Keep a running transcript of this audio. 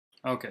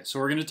Okay, so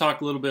we're going to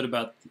talk a little bit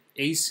about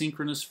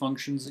asynchronous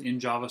functions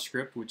in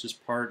JavaScript, which is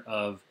part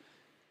of,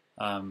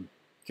 I can't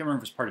remember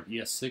if it's part of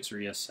ES6 or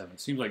ES7. It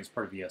seems like it's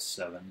part of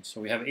ES7.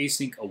 So we have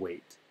Async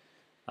Await.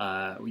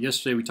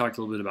 Yesterday we talked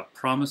a little bit about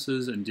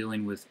promises and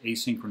dealing with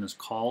asynchronous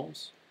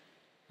calls.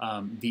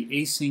 The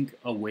Async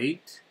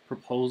Await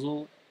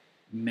proposal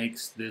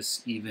makes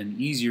this even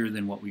easier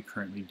than what we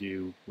currently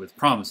do with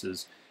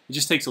promises. It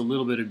just takes a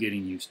little bit of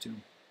getting used to.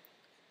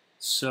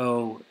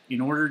 So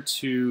in order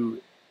to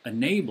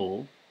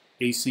enable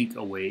Async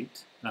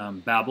Await,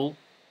 Babel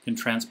can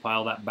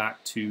transpile that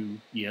back to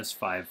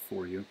ES5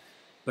 for you,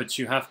 but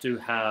you have to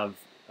have,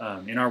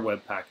 in our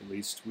Webpack at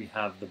least, we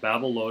have the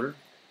Babel loader,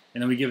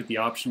 and then we give it the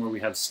option where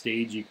we have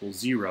stage equals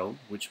 0,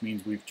 which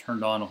means we've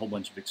turned on a whole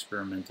bunch of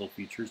experimental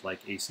features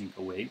like Async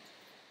Await.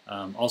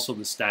 Also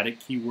the static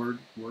keyword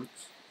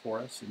works for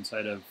us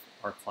inside of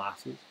our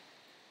classes.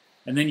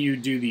 And then you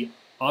do the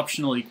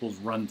optional equals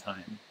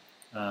runtime.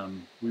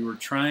 We were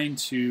trying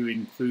to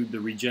include the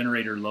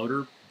regenerator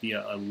loader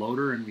via a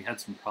loader, and we had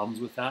some problems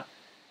with that.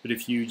 But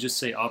if you just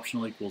say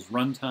optional equals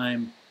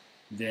runtime,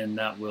 then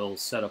that will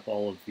set up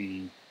all of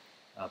the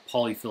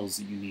polyfills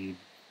that you need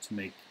to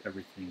make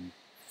everything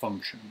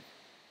function.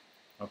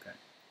 Okay.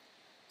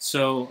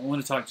 So I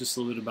want to talk just a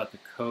little bit about the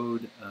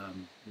code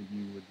that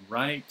you would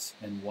write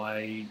and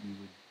why you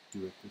would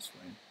do it this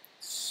way.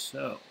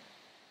 So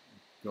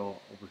go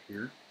over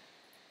here.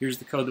 Here's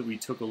the code that we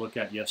took a look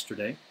at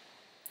yesterday.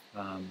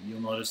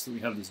 You'll notice that we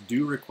have this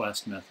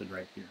doRequest method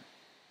right here,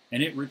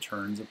 and it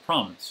returns a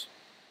promise.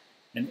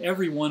 And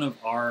every one of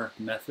our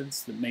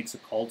methods that makes a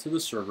call to the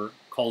server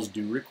calls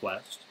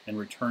doRequest and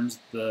returns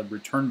the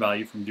return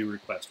value from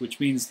doRequest, which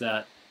means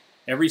that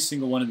every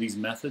single one of these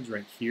methods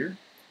right here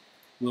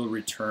will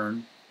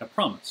return a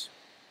promise.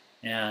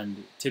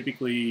 And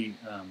typically,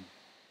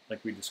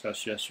 like we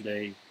discussed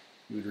yesterday,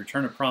 you would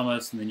return a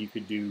promise, and then you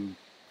could do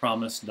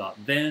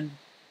promise.then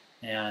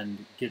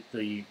and get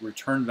the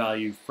return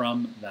value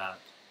from that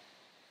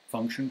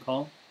function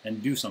call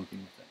and do something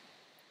with it.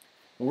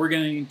 But we're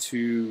going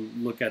to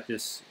look at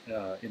this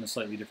in a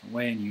slightly different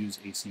way and use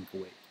Async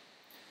Await.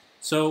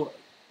 So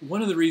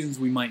one of the reasons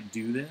we might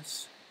do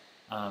this,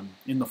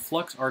 in the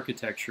Flux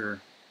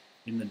architecture,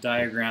 in the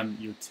diagram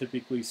that you'll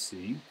typically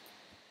see,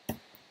 let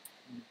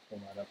me pull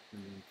that up here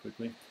really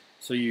quickly.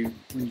 So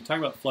when you talk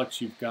about Flux,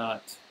 you've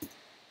got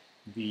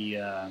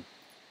the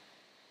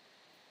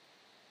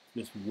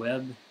this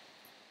web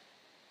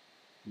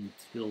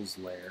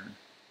utils layer.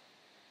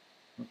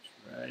 Oops,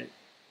 right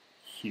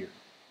here.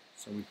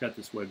 So we've got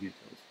this web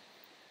utils.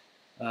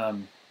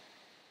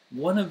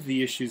 One of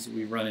the issues that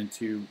we run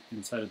into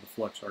inside of the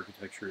Flux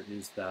architecture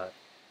is that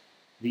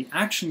the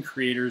action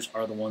creators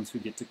are the ones who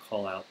get to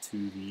call out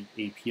to the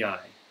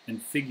API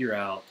and figure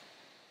out,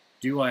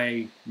 do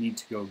I need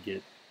to go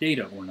get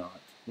data or not?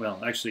 Well,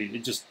 actually,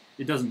 it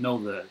doesn't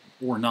know the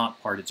or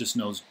not part. It just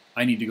knows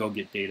I need to go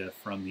get data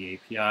from the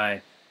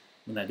API.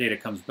 When that data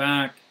comes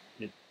back,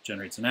 it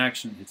generates an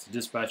action, hits the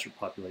dispatcher,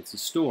 populates the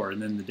store,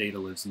 and then the data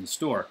lives in the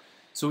store.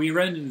 So we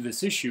ran into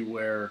this issue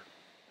where,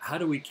 how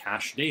do we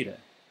cache data?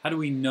 How do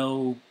we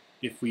know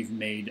if we've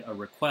made a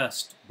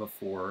request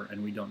before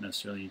and we don't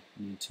necessarily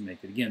need to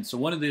make it again? So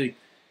one of the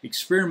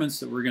experiments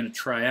that we're going to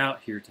try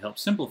out here to help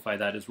simplify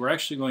that is we're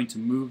actually going to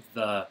move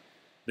the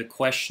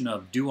question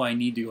of, do I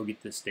need to go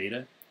get this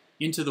data,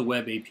 into the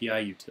web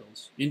API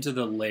utils, into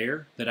the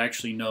layer that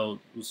actually knows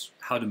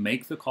how to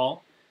make the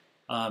call.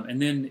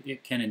 And then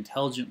it can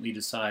intelligently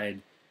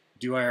decide,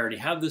 do I already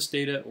have this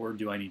data or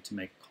do I need to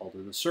make a call to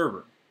the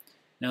server?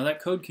 Now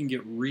that code can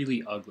get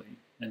really ugly.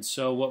 And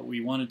so what we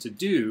wanted to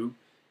do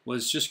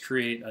was just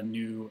create a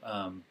new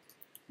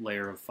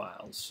layer of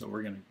files. So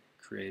we're going to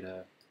create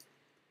a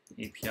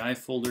API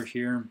folder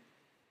here.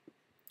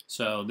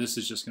 So this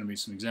is just going to be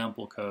some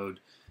example code.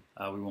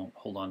 We won't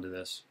hold on to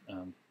this.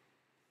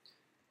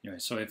 Anyway,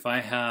 so if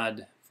I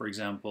had, for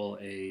example,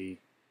 a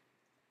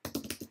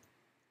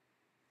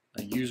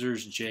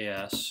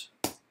users.js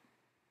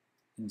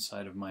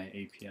inside of my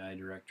API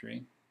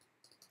directory,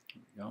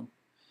 there we go,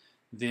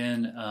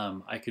 then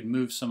I could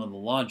move some of the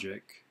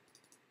logic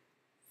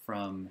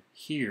from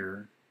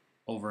here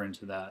over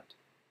into that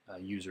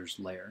users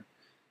layer.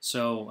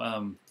 So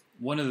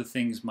one of the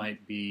things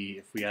might be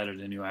if we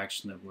added a new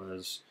action that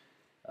was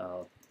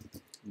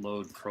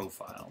load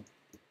profile.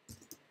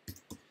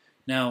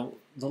 Now,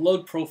 the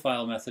load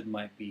profile method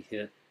might be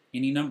hit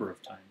any number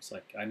of times.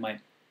 Like I might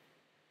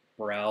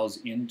browse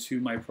into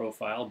my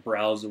profile,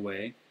 browse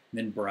away,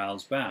 then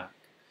browse back.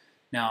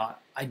 Now,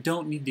 I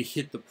don't need to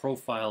hit the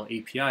profile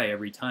API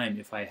every time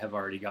if I have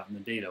already gotten the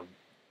data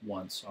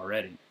once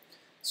already.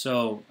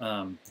 So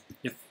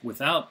if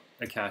without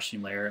a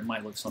caching layer, it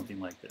might look something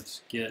like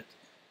this. Get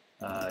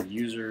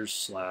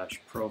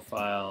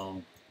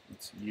users/profile,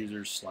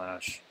 users/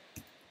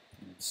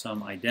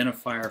 some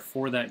identifier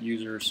for that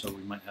user. So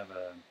we might have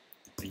a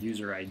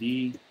user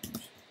ID.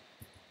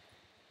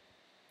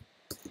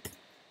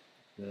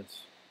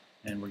 This,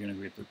 and we're going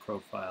to get the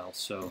profile.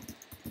 So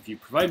if you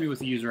provide me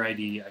with a user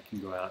ID, I can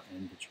go out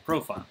and get your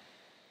profile.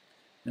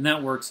 And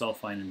that works all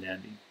fine and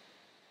dandy.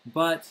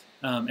 But,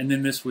 and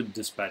then this would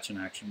dispatch an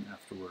action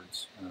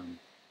afterwards.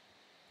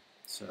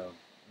 So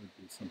it would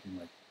be something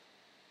like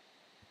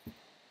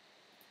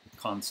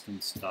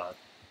constants dot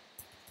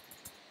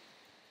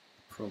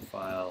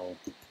profile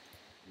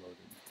loaded.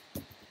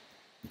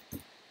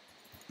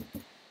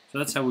 So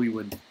that's how we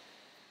would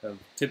have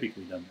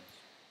typically done this.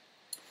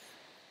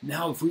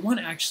 Now, if we want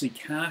to actually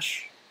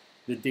cache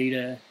the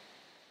data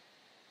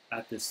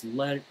at this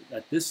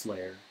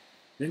layer,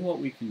 then what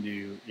we can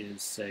do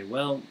is say,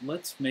 well,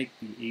 let's make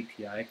the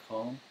API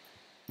call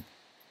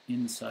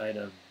inside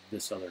of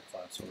this other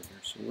class over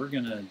here. So we're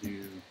going to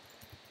do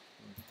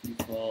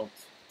default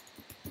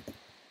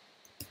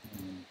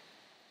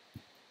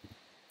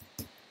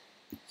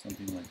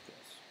something like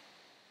this.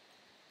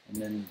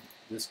 And then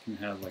this can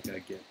have like a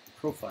get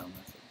profile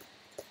method.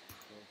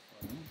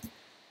 Profile.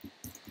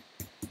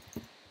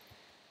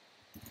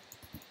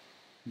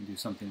 And do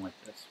something like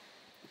this.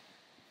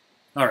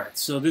 All right,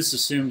 so this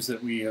assumes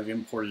that we have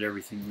imported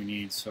everything we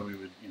need. So we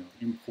would,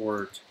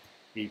 import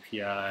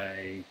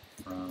API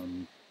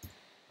from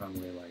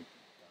probably like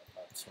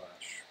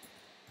 /action/API.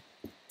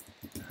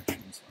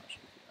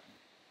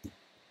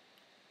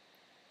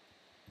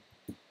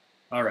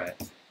 All right,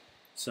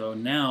 so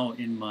now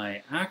in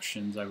my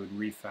actions, I would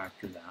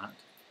refactor that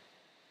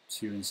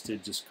to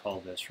instead just call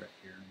this right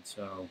here. And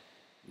so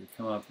we would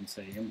come up and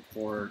say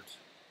import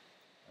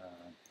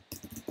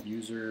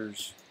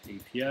users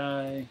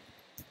API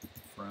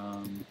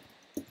from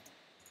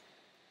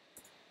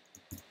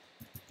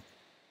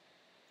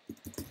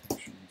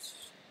actions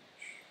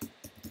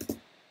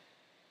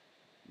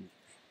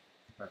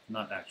users.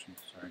 Not actions,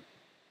 sorry.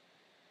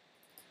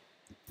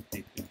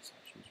 API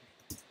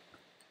 /users.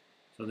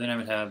 So then I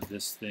would have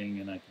this thing,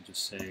 and I could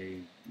just say,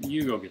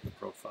 you go get the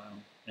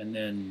profile. And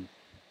then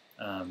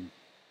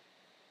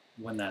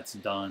when that's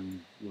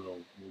done, we'll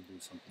do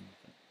something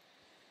with it.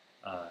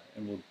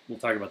 And we'll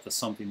talk about the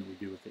something that we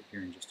do with it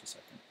here in just a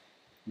second.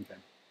 Okay.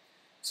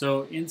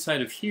 So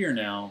inside of here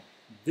now,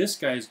 this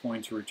guy is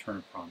going to return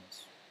a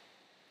promise.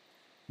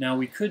 Now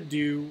we could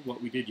do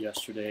what we did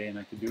yesterday, and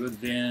I could do a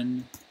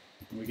then,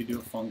 and we could do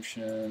a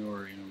function,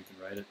 or we could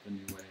write it the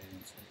new way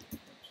and say,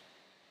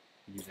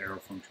 use arrow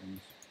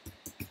functions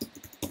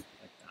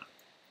like that.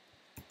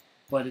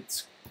 But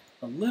it's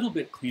a little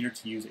bit cleaner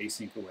to use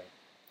async await.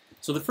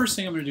 So the first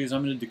thing I'm going to do is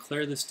I'm going to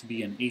declare this to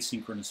be an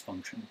asynchronous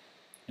function.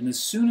 And as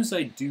soon as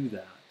I do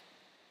that,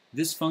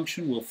 this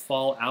function will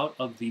fall out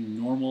of the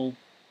normal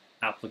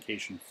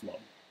application flow.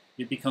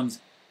 It becomes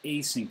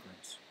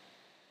asynchronous,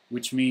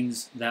 which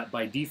means that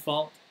by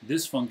default,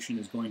 this function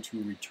is going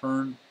to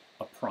return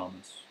a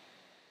promise.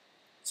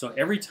 So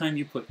every time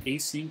you put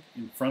async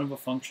in front of a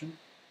function,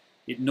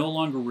 it no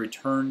longer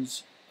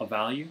returns a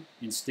value.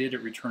 Instead,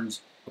 it returns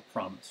a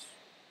promise.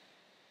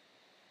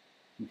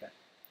 Okay.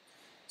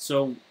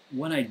 So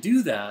when I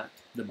do that,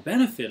 the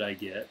benefit I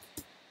get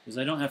is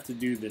I don't have to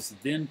do this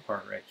then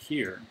part right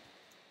here.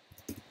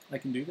 I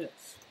can do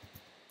this.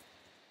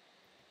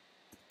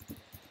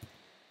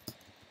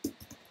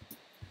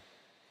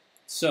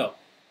 So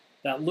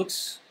that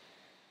looks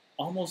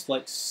almost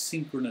like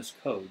synchronous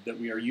code that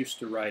we are used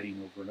to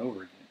writing over and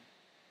over again.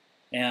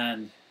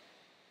 And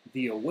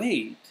the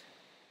await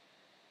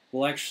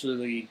will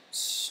actually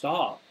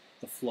stop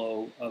the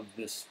flow of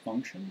this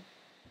function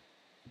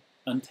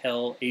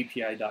until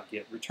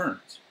API.get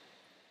returns.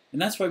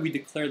 And that's why we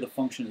declare the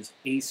function as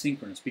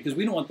asynchronous, because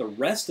we don't want the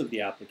rest of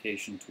the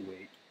application to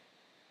wait.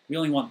 We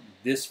only want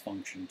this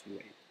function to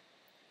wait.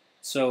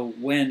 So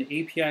when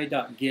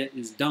API.get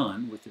is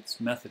done with its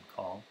method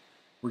call,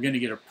 we're going to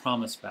get a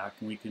promise back,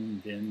 and we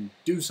can then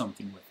do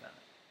something with that.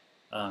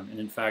 And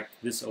in fact,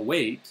 this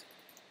await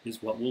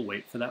is what will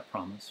wait for that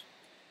promise.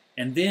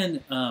 And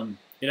then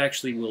it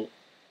actually will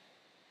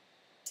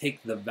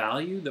take the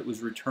value that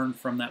was returned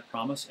from that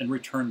promise and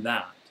return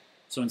that.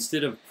 So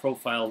instead of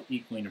profile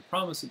equaling a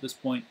promise at this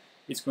point,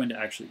 it's going to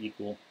actually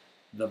equal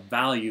the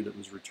value that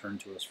was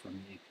returned to us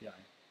from the API,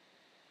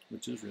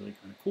 which is really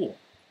kind of cool.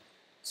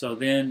 So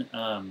then,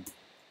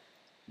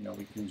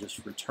 we can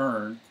just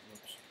return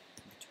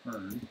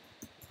the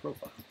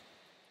profile.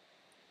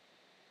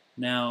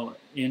 Now,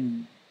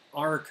 in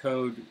our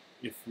code,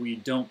 if we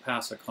don't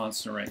pass a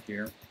constant right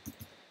here,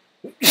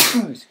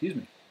 excuse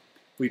me,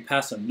 if we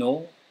pass a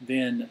null,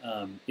 then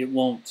it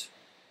won't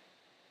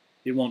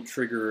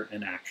trigger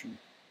an action.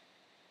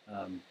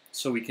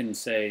 So we can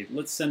say,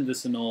 let's send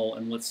this a null,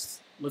 and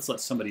let's let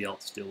somebody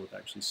else deal with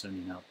actually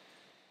sending out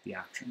the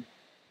action.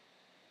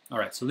 All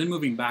right, so then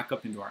moving back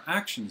up into our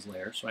actions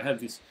layer, so I have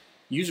these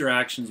user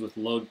actions with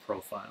load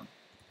profile.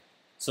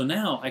 So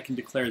now I can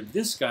declare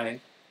this guy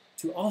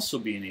to also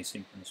be an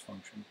asynchronous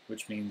function,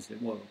 which means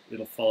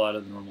it'll fall out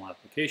of the normal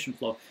application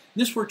flow.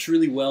 And this works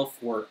really well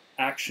for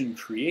action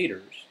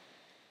creators,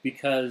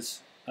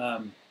 because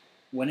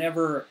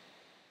whenever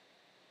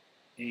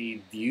a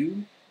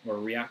view or a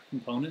React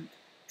component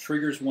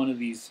triggers one of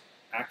these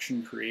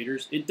action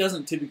creators, it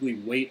doesn't typically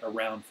wait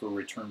around for a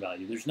return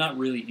value. There's not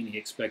really any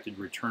expected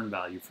return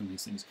value from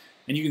these things.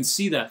 And you can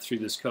see that through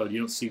this code. You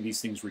don't see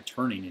these things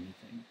returning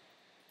anything.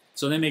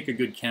 So they make a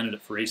good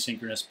candidate for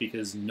asynchronous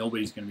because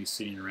nobody's going to be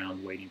sitting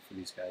around waiting for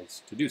these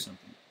guys to do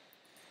something.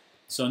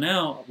 So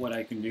now what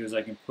I can do is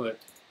I can put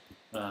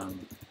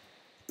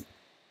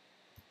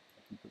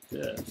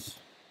this,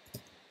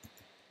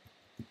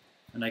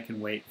 and I can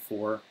wait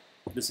for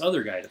this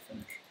other guy to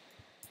finish.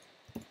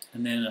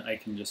 And then I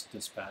can just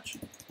dispatch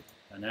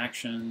an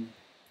action,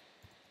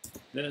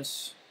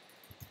 this,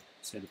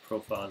 say the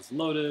profile is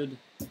loaded,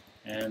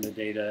 and the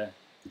data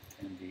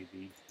can be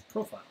the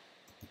profile.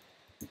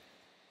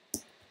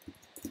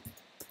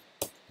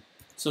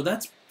 So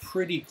that's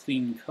pretty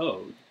clean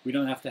code. We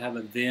don't have to have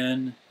a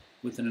then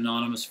with an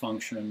anonymous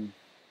function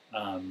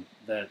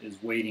that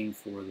is waiting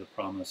for the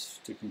promise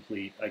to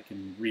complete. I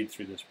can read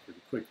through this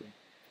pretty quickly.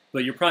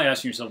 But you're probably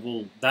asking yourself,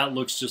 well, that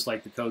looks just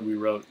like the code we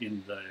wrote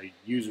in the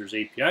user's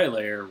API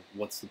layer.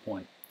 What's the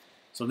point?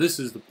 So this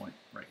is the point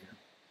right here.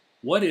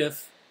 What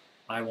if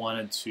I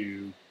wanted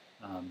to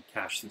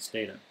cache this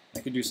data? I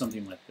could do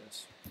something like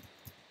this.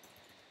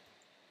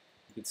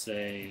 I could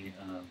say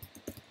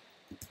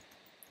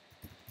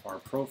our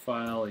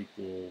profile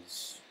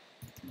equals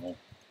null.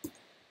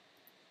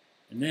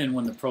 And then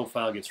when the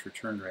profile gets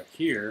returned right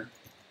here,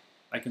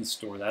 I can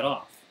store that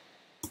off.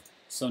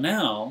 So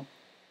now,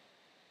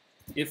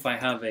 if I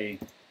have a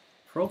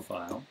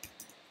profile,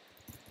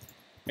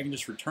 I can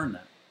just return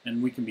that,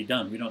 and we can be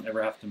done. We don't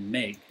ever have to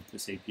make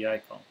this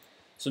API call.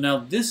 So now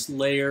this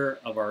layer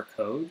of our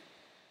code,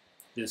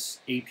 this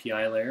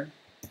API layer,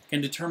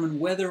 can determine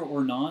whether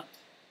or not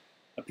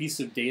a piece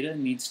of data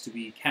needs to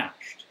be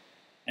cached.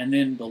 And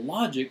then the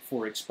logic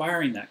for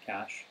expiring that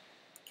cache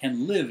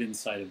can live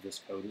inside of this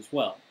code as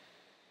well.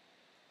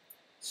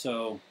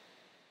 So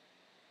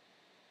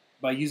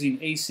by using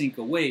Async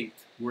Await,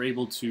 we're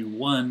able to,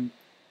 one,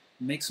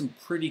 make some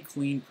pretty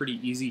clean, pretty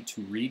easy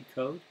to read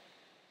code,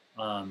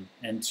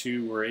 and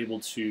two, we're able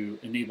to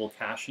enable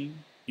caching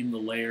in the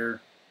layer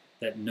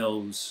that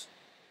knows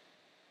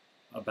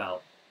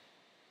about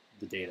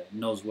the data,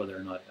 knows whether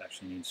or not it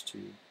actually needs to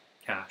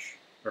cache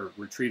or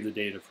retrieve the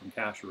data from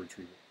cache or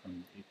retrieve it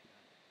from the API.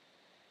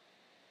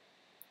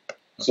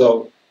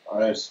 So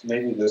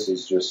maybe this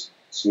is just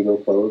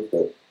pseudocode,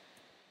 but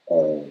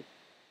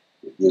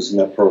doesn't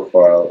that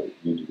profile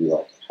need to be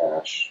like a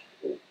hash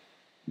or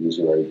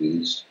user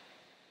IDs?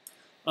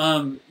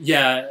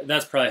 Yeah,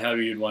 that's probably how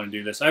you'd want to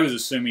do this. I was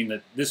assuming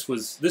that this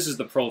is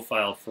the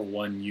profile for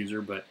one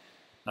user, but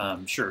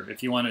sure,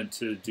 if you wanted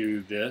to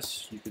do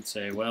this, you could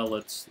say, well,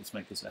 let's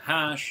make this a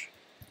hash,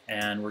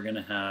 and we're going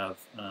to have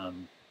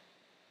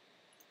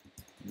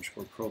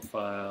underscore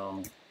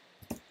profile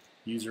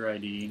user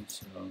ID.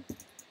 So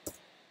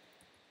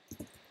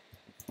if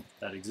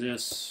that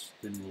exists,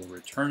 then we'll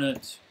return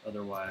it.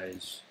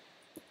 Otherwise,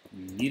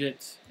 we need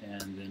it,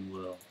 and then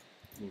we'll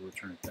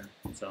return it there.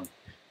 So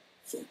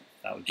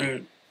that would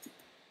be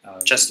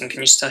Justin, can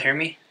you still hear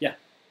me? Yeah.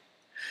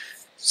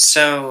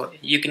 So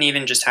you can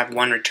even just have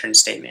one return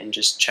statement and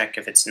just check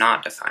if it's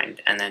not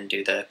defined, and then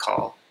do the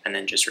call, and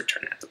then just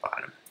return it at the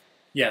bottom.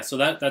 Yeah, so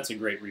that's a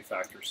great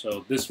refactor.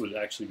 So this would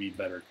actually be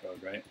better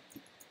code, right?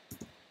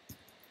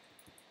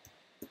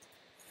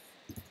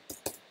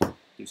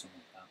 Do something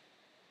like that.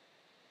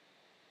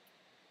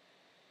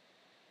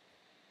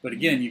 But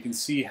again, you can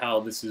see how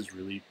this is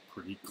really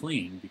pretty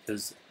clean,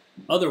 because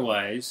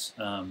otherwise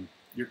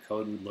your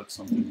code would look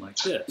something like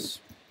this.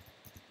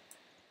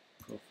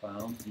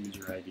 Profile,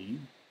 user ID,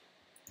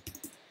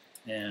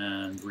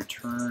 and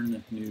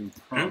return new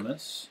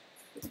promise.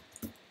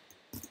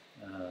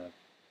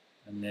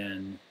 And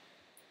then,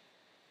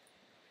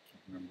 I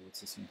can't remember what's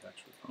the syntax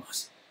for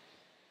promise.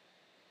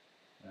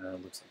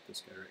 It looks like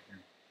this guy right here.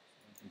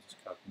 So I can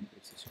just copy and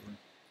paste this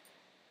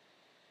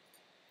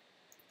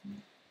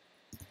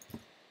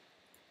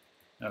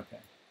over.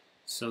 Okay,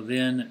 so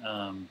then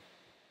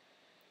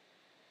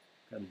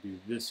got to do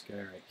this guy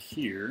right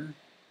here.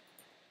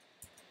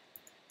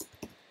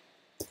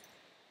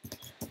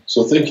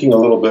 So thinking a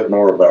little bit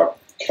more about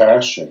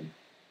caching,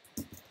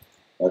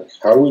 like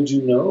how would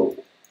you know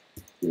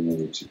you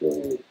need to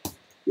go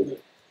get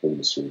it from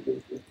the server?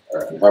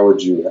 And how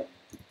would you have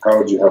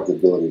the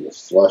ability to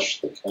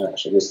flush the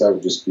cache? I guess that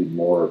would just be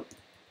more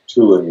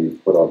tooling you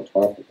put on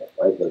top of it,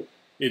 right? But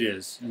it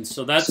is, and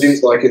so that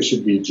seems like it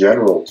should be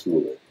general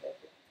tooling.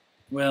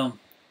 Well,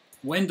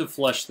 when to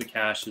flush the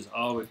cache is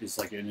always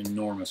like an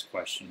enormous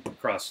question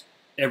across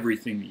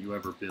everything that you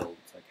ever build.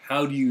 It's like,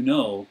 how do you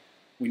know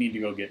we need to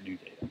go get new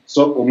data?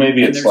 So, well,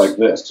 maybe it's like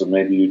this. So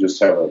maybe you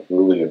just have a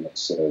Boolean that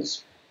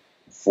says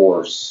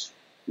force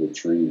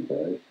retrieve,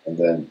 right? And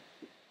then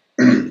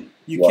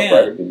you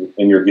can right,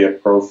 in your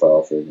get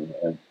profile thing,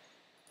 and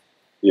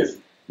if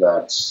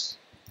that's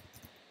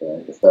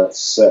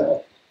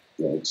set,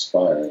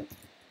 expire,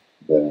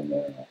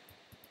 then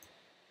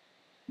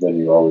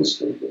you always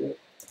go get it.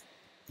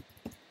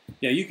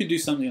 Yeah, you could do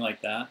something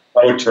like that.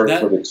 I would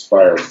put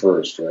expire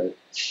first, right?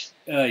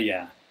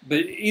 Yeah,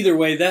 but either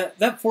way,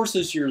 that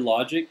forces your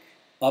logic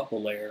up a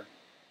layer.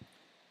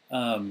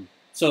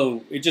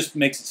 So it just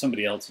makes it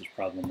somebody else's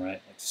problem,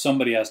 right? Like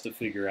somebody has to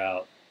figure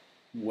out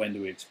when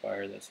do we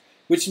expire this,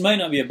 which might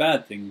not be a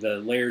bad thing. The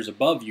layers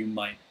above you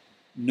might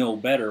know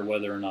better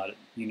whether or not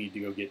you need to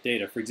go get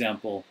data. For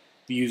example,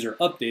 the user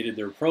updated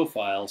their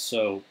profile,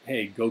 so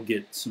hey, go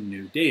get some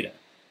new data.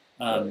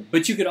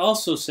 But you could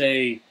also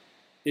say,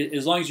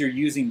 as long as you're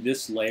using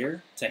this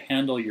layer to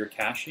handle your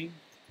caching,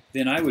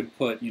 then I would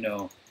put,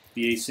 the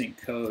async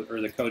code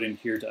or the code in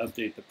here to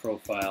update the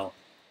profile,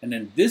 and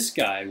then this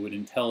guy would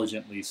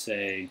intelligently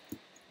say,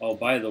 oh,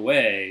 by the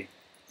way,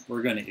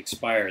 we're going to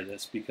expire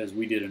this because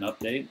we did an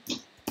update,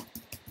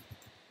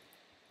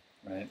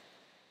 right?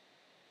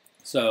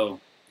 So,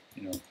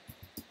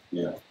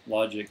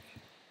 logic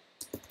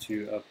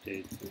to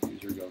update the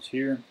user goes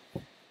here.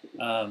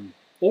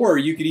 Or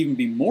you could even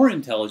be more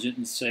intelligent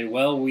and say,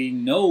 well, we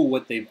know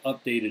what they've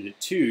updated it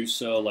to,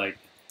 so like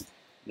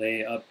they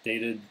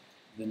updated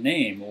the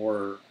name,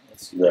 or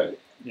let's see. Right.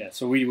 Yeah,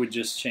 so we would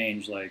just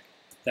change like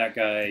that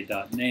guy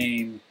dot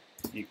name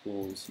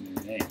equals new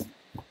name.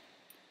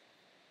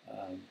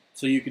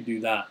 So you could do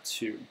that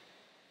too.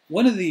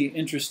 One of the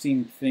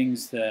interesting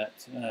things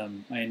that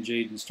I and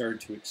Jaden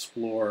started to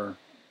explore,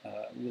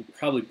 we'll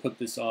probably put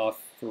this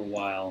off for a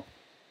while,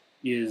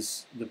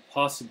 is the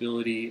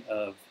possibility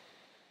of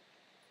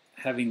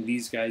having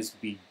these guys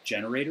be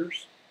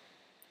generators.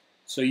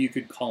 So you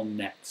could call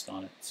next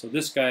on it. So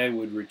this guy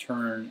would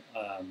return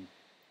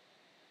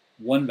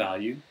one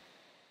value,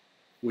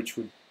 which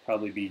would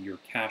probably be your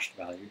cached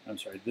value. I'm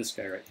sorry, this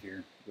guy right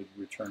here would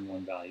return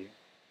one value,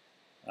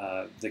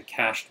 the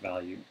cached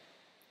value.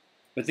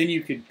 But then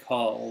you could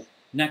call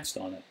next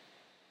on it.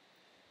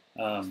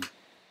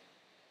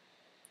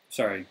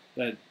 Sorry,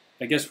 I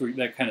guess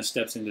that kind of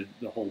steps into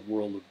the whole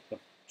world of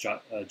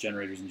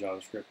generators in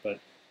JavaScript, but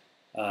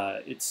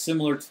it's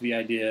similar to the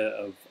idea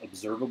of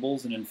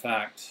observables, and in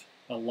fact,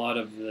 a lot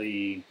of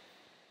the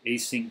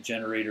async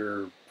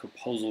generator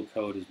proposal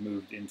code is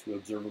moved into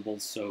observables.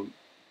 So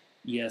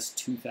ES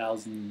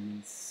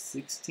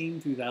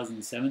 2016,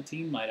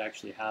 2017 might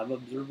actually have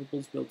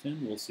observables built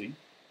in. We'll see.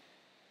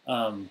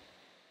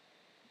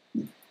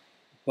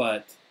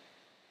 But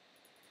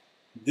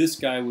this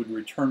guy would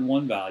return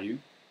one value,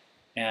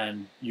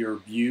 and your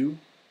view,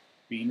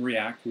 being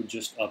React, would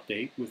just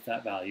update with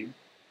that value.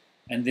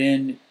 And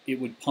then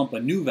it would pump a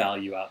new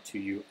value out to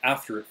you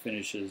after it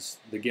finishes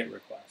the GET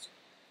request.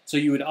 So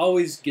you would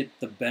always get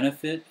the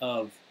benefit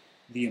of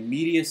the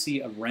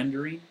immediacy of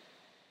rendering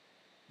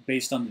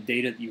based on the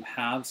data that you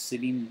have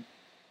sitting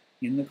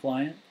in the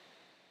client.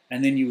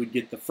 And then you would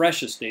get the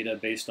freshest data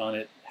based on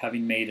it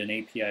having made an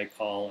API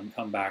call and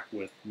come back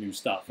with new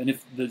stuff. And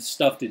if the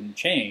stuff didn't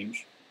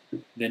change,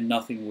 then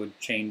nothing would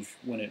change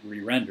when it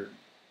re-rendered.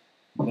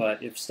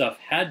 But if stuff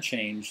had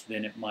changed,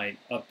 then it might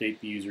update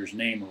the user's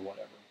name or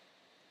whatever.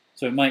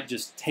 So it might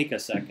just take a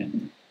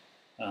second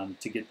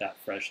to get that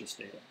freshest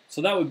data.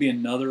 So that would be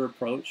another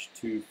approach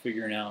to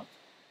figuring out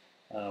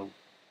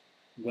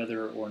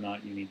whether or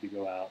not you need to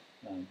go out.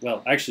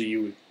 Well,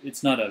 actually,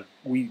 it's not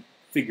we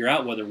figure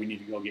out whether we need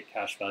to go get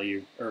cache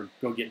value or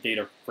go get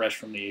data fresh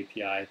from the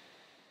API.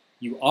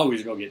 You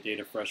always go get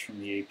data fresh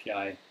from the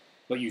API,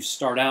 but you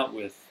start out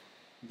with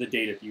the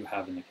data that you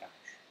have in the cache.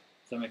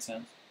 Does that make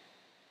sense?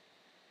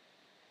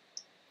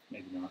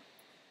 Maybe not.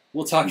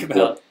 We'll talk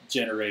about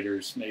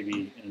generators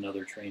maybe in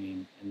another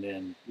training, and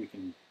then we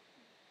can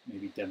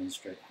maybe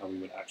demonstrate how we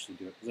would actually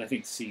do it. Because I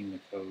think seeing the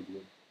code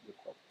would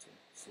help to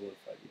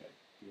solidify the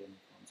idea and the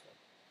concept.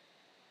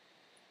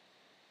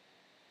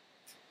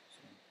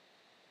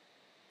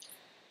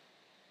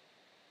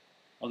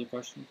 So. Other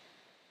questions?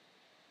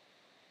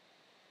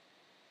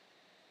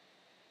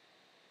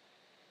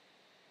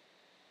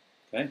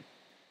 Okay.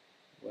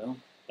 Well,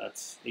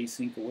 that's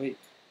Async Await.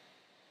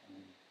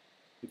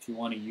 If you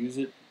want to use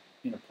it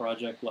in a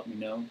project, let me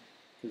know,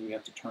 because we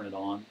have to turn it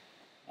on.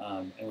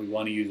 And we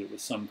want to use it with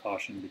some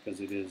caution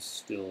because it is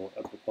still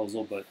a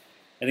proposal, but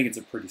I think it's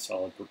a pretty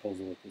solid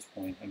proposal at this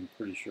point. I'm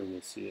pretty sure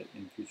we'll see it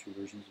in future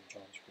versions of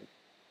JavaScript.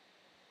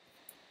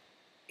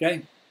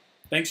 Okay,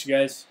 thanks you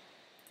guys.